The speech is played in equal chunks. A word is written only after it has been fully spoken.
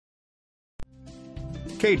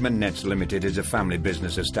Caedmon Nets Ltd is a family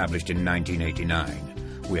business established in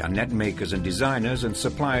 1989. We are net makers and designers and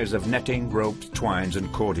suppliers of netting, ropes, twines and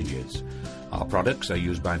cordages. Our products are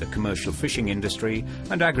used by the commercial fishing industry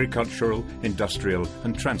and agricultural, industrial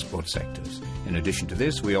and transport sectors. In addition to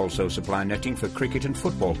this, we also supply netting for cricket and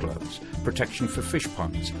football clubs, protection for fish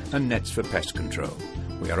ponds and nets for pest control.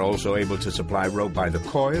 We are also able to supply rope by the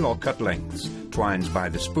coil or cut lengths, twines by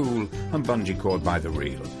the spool and bungee cord by the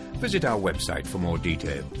reel. Visit our website for more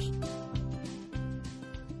details.